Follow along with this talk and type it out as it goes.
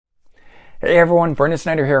Hey everyone, Brendan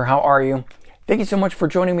Snyder here. How are you? Thank you so much for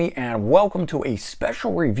joining me and welcome to a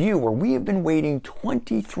special review where we have been waiting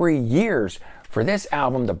 23 years for this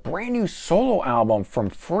album, the brand new solo album from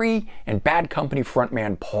Free and Bad Company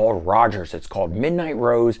frontman Paul Rodgers. It's called Midnight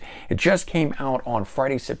Rose. It just came out on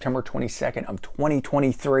Friday, September 22nd of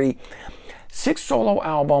 2023. 6th solo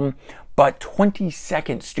album, but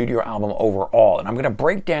 22nd studio album overall. And I'm going to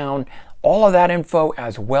break down all of that info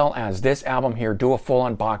as well as this album here, do a full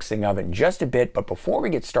unboxing of it in just a bit. But before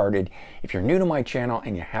we get started, if you're new to my channel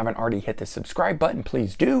and you haven't already hit the subscribe button,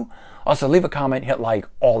 please do. Also leave a comment, hit like,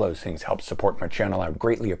 all those things help support my channel. I would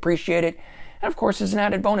greatly appreciate it. And of course, as an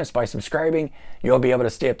added bonus, by subscribing, you'll be able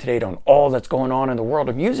to stay up to date on all that's going on in the world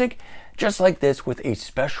of music, just like this with a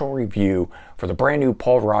special review for the brand new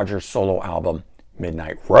Paul Rodgers solo album,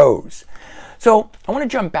 Midnight Rose. So I want to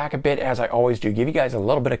jump back a bit, as I always do, give you guys a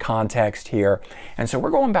little bit of context here. And so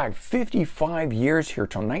we're going back 55 years here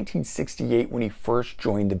till 1968 when he first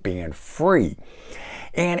joined the band Free.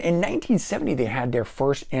 And in 1970, they had their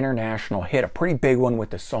first international hit, a pretty big one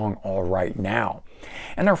with the song All Right Now.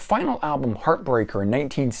 And their final album, Heartbreaker, in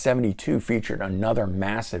 1972 featured another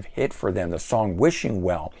massive hit for them, the song Wishing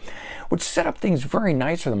Well, which set up things very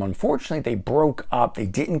nice for them. Unfortunately, they broke up, they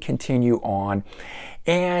didn't continue on,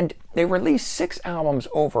 and they released 6 albums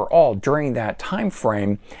overall during that time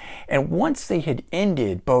frame. And once they had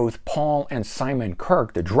ended, both Paul and Simon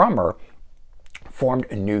Kirke, the drummer, formed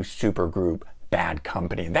a new supergroup, Bad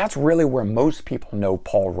Company. And that's really where most people know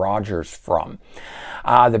Paul Rodgers from.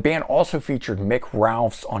 The band also featured Mick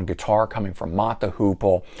Ralphs on guitar, coming from Mott the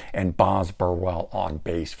Hoople, and Boz Burwell on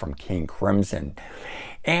bass from King Crimson.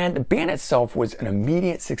 And the band itself was an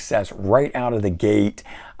immediate success right out of the gate.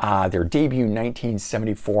 Their debut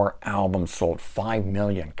 1974 album sold 5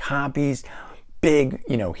 million copies. Big,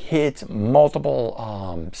 hits,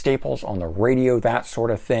 multiple staples on the radio, that sort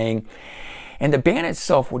of thing. And the band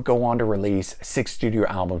itself would go on to release 6 studio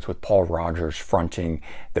albums with Paul Rodgers fronting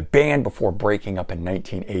the band before breaking up in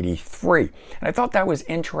 1983. And I thought that was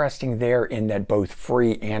interesting there, in that both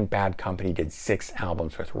Free and Bad Company did 6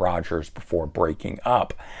 albums with Rodgers before breaking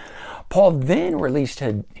up. Paul then released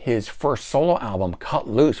his first solo album, Cut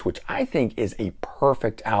Loose, which I think is a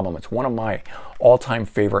perfect album. It's one of my all-time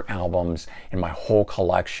favorite albums in my whole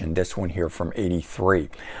collection, this one here from '83.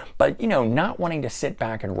 But, not wanting to sit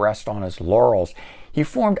back and rest on his laurels, he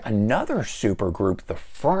formed another supergroup, The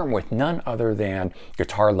Firm, with none other than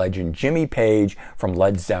guitar legend Jimmy Page from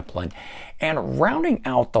Led Zeppelin. And rounding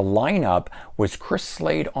out the lineup was Chris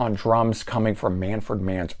Slade on drums, coming from Manfred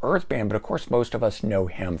Mann's Earth Band, but of course most of us know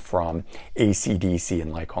him from AC/DC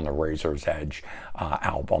and Like on the Razor's Edge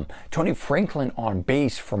album. Tony Franklin on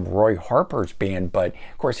bass from Roy Harper's band, but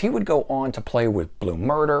of course he would go on to play with Blue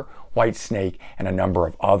Murder, Whitesnake, and a number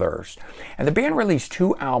of others. And the band released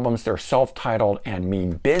 2 albums, they're self-titled and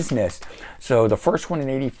Mean Business. So the first one in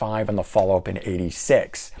 '85 and the follow-up in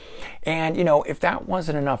 '86. And if that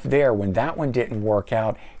wasn't enough there, when that one didn't work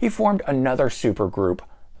out, he formed another supergroup,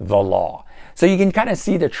 The Law. So you can kind of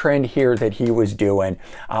see the trend here that he was doing.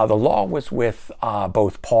 The Law was with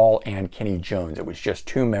both Paul and Kenny Jones. It was just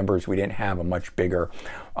 2 members. We didn't have a much bigger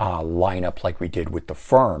lineup like we did with The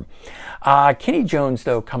Firm. Kenny Jones,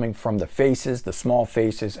 though, coming from the Faces, the Small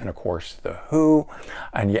Faces, and of course The Who.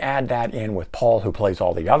 And you add that in with Paul, who plays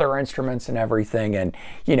all the other instruments and everything, and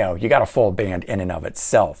you got a full band in and of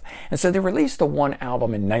itself. And so they released the one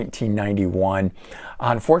album in 1991.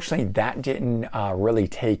 Unfortunately, that didn't really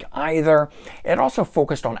take either. It also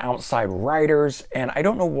focused on outside writers, and I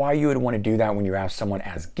don't know why you would want to do that when you have someone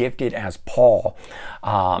as gifted as Paul,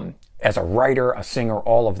 as a writer, a singer,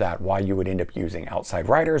 all of that, why you would end up using outside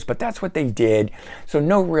writers, but that's what they did. So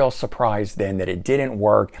no real surprise then that it didn't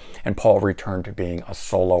work, and Paul returned to being a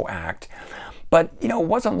solo act. But, it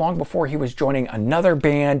wasn't long before he was joining another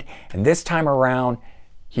band, and this time around,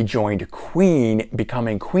 he joined Queen,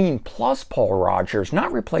 becoming Queen plus Paul Rodgers,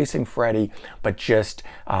 not replacing Freddie, but just,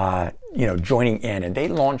 joining in. And they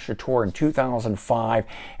launched a tour in 2005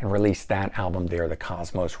 and released that album there, The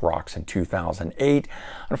Cosmos Rocks, in 2008.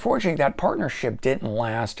 Unfortunately, that partnership didn't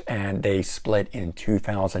last, and they split in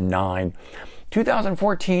 2009.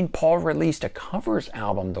 2014, Paul released a covers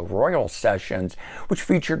album, The Royal Sessions, which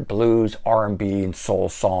featured blues, R&B, and soul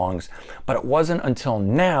songs. But it wasn't until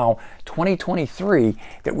now, 2023,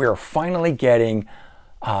 that we are finally getting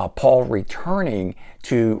Paul returning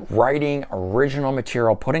to writing original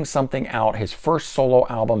material, putting something out, his first solo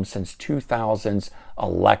album since 2000's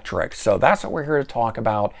Electric. So that's what we're here to talk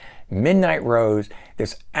about. Midnight Rose,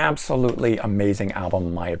 this absolutely amazing album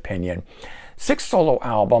in my opinion. 6th solo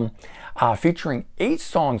album. featuring 8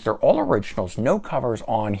 songs. They're all originals, no covers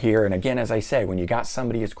on here. And again, as I say, when you got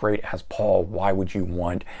somebody as great as Paul, why would you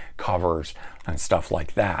want covers and stuff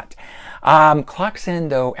like that? Clocks in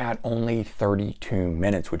though at only 32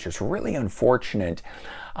 minutes, which is really unfortunate.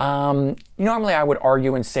 Normally I would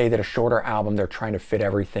argue and say that a shorter album, they're trying to fit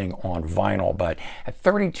everything on vinyl, but at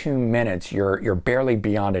 32 minutes, you're barely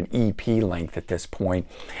beyond an EP length at this point,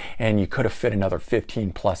 and you could have fit another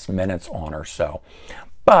 15 plus minutes on or so.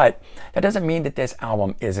 But that doesn't mean that this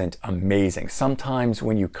album isn't amazing. Sometimes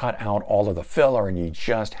when you cut out all of the filler and you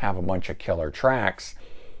just have a bunch of killer tracks,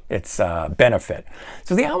 it's a benefit.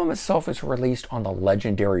 So the album itself is released on the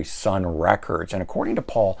legendary Sun Records, and according to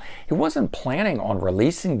Paul, he wasn't planning on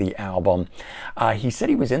releasing the album. He said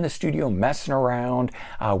he was in the studio messing around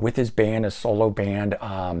with his band, his solo band.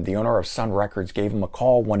 The owner of Sun Records gave him a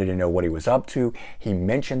call, wanted to know what he was up to. He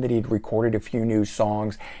mentioned that he'd recorded a few new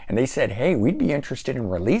songs, and they said, hey, we'd be interested in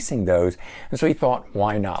releasing those. And so he thought,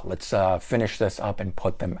 why not? Let's finish this up and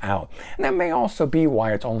put them out. And that may also be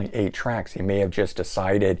why it's only 8 tracks. He may have just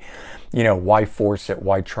decided, you know, why force it?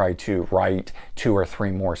 Why try to write 2 or 3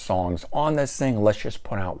 more songs on this thing? Let's just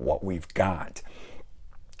put out what we've got.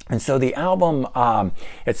 And so the album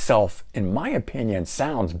itself, in my opinion,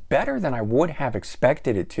 sounds better than I would have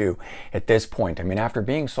expected it to at this point. I mean, after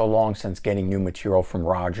being so long since getting new material from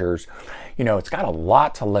Rodgers, you know, it's got a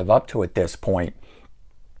lot to live up to at this point.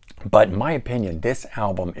 But in my opinion, this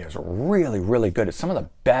album is really, really good. It's some of the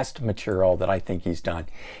best material that I think he's done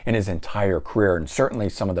in his entire career, and certainly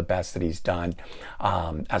some of the best that he's done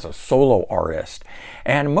as a solo artist,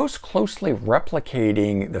 and most closely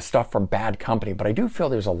replicating the stuff from Bad Company. But I do feel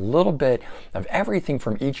there's a little bit of everything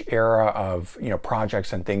from each era of, you know,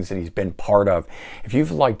 projects and things that he's been part of. If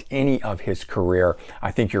you've liked any of his career,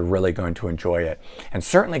 I think you're really going to enjoy it. And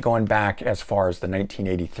certainly going back as far as the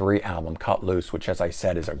 1983 album Cut Loose, which, as I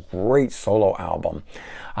said, is a great solo album.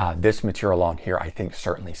 This material on here, I think,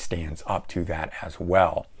 certainly stands up to that as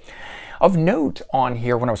well. Of note on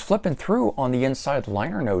here, when I was flipping through on the inside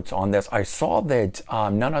liner notes on this, I saw that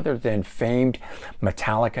none other than famed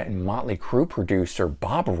Metallica and Motley Crue producer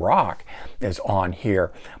Bob Rock is on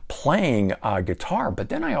here playing guitar. But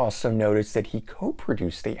then I also noticed that he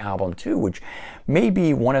co-produced the album too, which may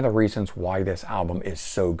be one of the reasons why this album is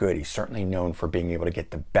so good. He's certainly known for being able to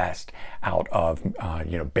get the best out of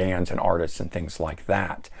you know, bands and artists and things like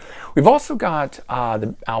that. We've also got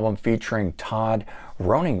the album featuring Todd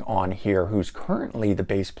Roning on here, who's currently the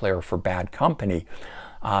bass player for Bad Company.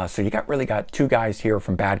 So you really got 2 guys here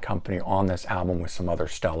from Bad Company on this album with some other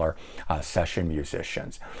stellar session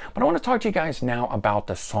musicians. But I want to talk to you guys now about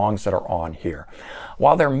the songs that are on here.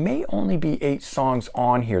 While there may only be 8 songs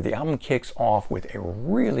on here, the album kicks off with a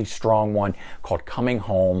really strong one called Coming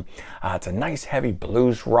Home. It's a nice heavy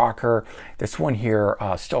blues rocker. This one here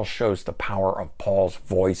still shows the power of Paul's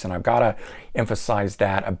voice, and I've got to emphasize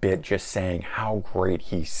that a bit, just saying how great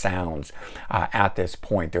he sounds at this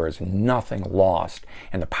point. There is nothing lost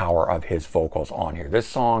in the power of his vocals on here. This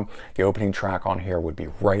song, the opening track on here, would be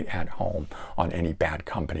right at home on any Bad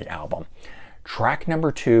Company album. Track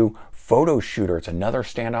number 2, Photo Shooter. It's another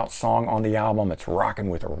standout song on the album. It's rocking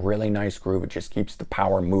with a really nice groove. It just keeps the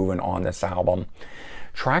power moving on this album.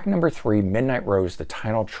 Track number 3, Midnight Rose, the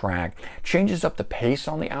title track, changes up the pace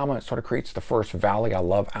on the album. It sort of creates the first valley. I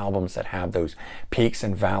love albums that have those peaks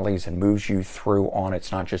and valleys and moves you through on it.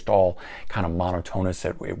 It's not just all kind of monotonous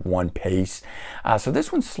at one pace. So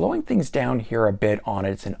this one's slowing things down here a bit on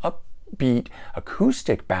it. It's an upbeat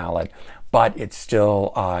acoustic ballad, but it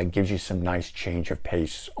still gives you some nice change of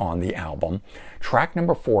pace on the album. Track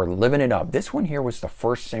number 4, Living It Up. This one here was the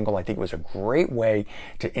first single. I think it was a great way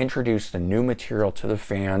to introduce the new material to the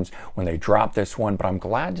fans when they dropped this one, but I'm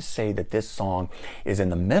glad to say that this song is in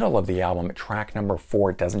the middle of the album at track number 4.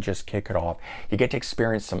 It doesn't just kick it off. You get to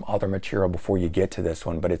experience some other material before you get to this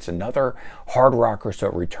one, but it's another hard rocker, so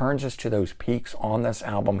it returns us to those peaks on this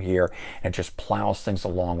album here, and it just plows things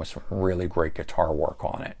along with some really great guitar work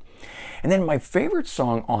on it. And then my favorite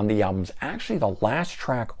song on the album is actually the last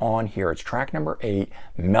track on here. It's track number 8,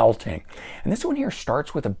 Melting. And this one here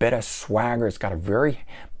starts with a bit of swagger. It's got a very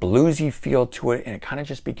bluesy feel to it, and it kind of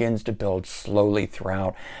just begins to build slowly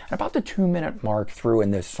throughout. And about the 2-minute mark through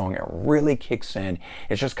in this song, it really kicks in.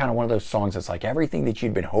 It's just kind of one of those songs that's like everything that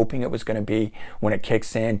you'd been hoping it was going to be. When it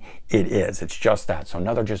kicks in, it is. It's just that. So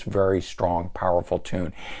another just very strong, powerful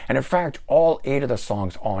tune. And in fact, all 8 of the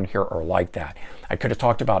songs on here are like that. I could have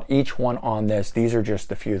talked about each one on this. These are just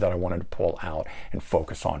the few that I wanted to pull out and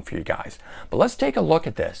focus on for you guys. But let's take a look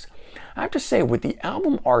at this. I have to say, with the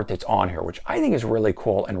album art that's on here, which I think is really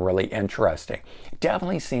cool and really interesting, it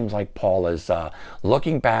definitely seems like Paul is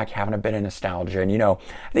looking back, having a bit of nostalgia. And, you know,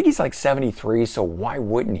 I think he's like 73, so why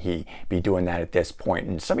wouldn't he be doing that at this point?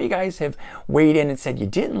 And some of you guys have weighed in and said you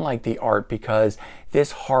didn't like the art because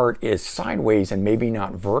this heart is sideways and maybe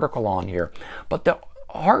not vertical on here. But the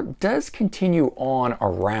art does continue on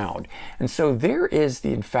around, and so there is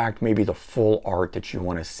in fact maybe the full art that you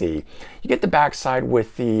want to see. You get the backside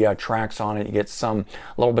with the tracks on it. You get a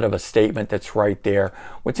little bit of a statement that's right there.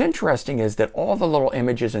 What's interesting is that all the little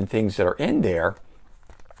images and things that are in there,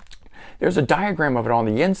 there's a diagram of it on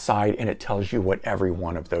the inside, and it tells you what every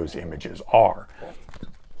one of those images are.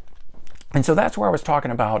 And so that's where I was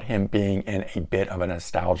talking about him being in a bit of a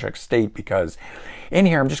nostalgic state, because in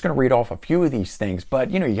here, I'm just going to read off a few of these things,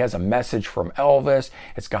 but you know, he has a message from Elvis.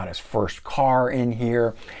 It's got his first car in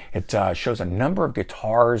here. It shows a number of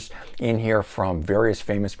guitars in here from various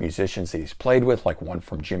famous musicians that he's played with, like one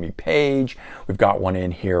from Jimmy Page. We've got one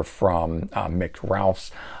in here from Mick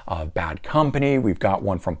Ralph's Bad Company. We've got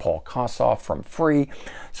one from Paul Kossoff from Free.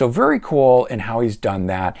 So very cool in how he's done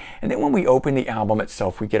that. And then when we open the album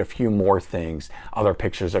itself, we get a few more things, other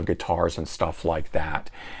pictures of guitars and stuff like that.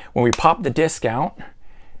 When we pop the disc out,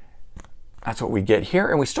 that's what we get here.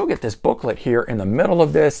 And we still get this booklet here in the middle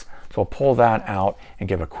of this. So we'll pull that out and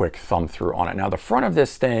give a quick thumb through on it. Now the front of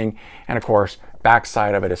this thing, and of course, back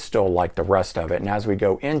side of it is still like the rest of it. And as we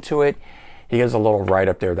go into it, he has a little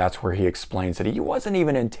write-up there. That's where he explains that he wasn't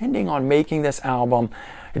even intending on making this album.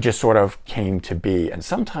 It just sort of came to be. And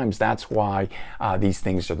sometimes that's why these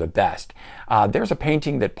things are the best. There's a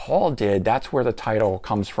painting that Paul did. That's where the title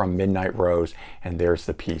comes from, Midnight Rose. And there's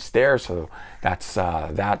the piece there. So that's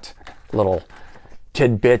that little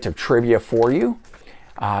tidbit of trivia for you.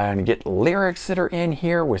 And get lyrics that are in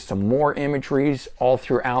here with some more imageries all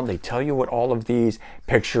throughout. They tell you what all of these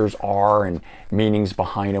pictures are and meanings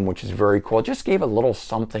behind them, which is very cool. It just gave a little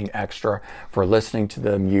something extra for listening to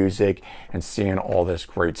the music and seeing all this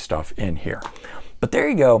great stuff in here. But there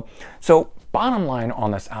you go. So bottom line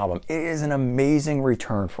on this album, it is an amazing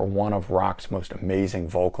return for one of rock's most amazing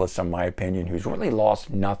vocalists, in my opinion, who's really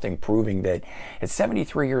lost nothing, proving that at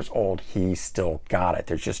 73 years old, he's still got it.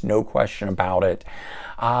 There's just no question about it.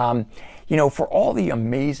 You know, for all the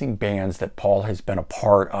amazing bands that Paul has been a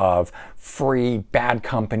part of, Free, Bad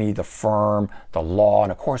Company, The Firm, The Law,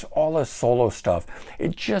 and of course all his solo stuff,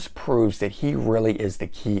 it just proves that he really is the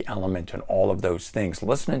key element in all of those things.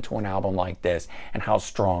 Listening to an album like this and how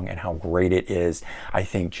strong and how great it is, I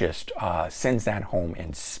think just sends that home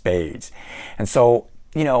in spades. And so,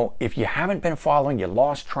 you know, if you haven't been following, you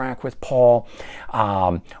lost track with Paul,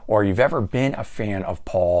 or you've ever been a fan of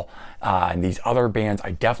Paul and these other bands,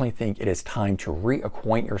 I definitely think it is time to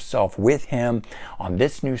reacquaint yourself with him on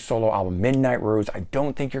this new solo album, Midnight Rose. I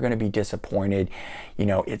don't think you're going to be disappointed. You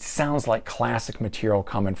know, it sounds like classic material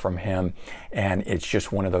coming from him, and it's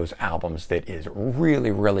just one of those albums that is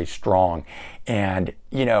really, really strong. And,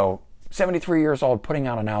 you know, 73 years old, putting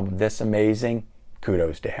out an album this amazing,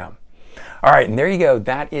 kudos to him. All right, and there you go.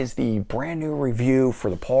 That is the brand new review for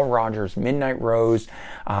the Paul Rodgers Midnight Rose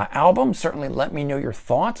album. Certainly let me know your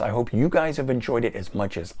thoughts. I hope you guys have enjoyed it as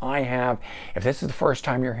much as I have. If this is the first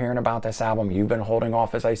time you're hearing about this album, you've been holding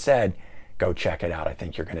off, as I said, go check it out. I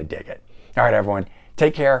think you're going to dig it. All right, everyone,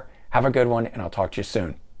 take care. Have a good one, and I'll talk to you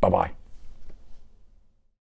soon. Bye-bye.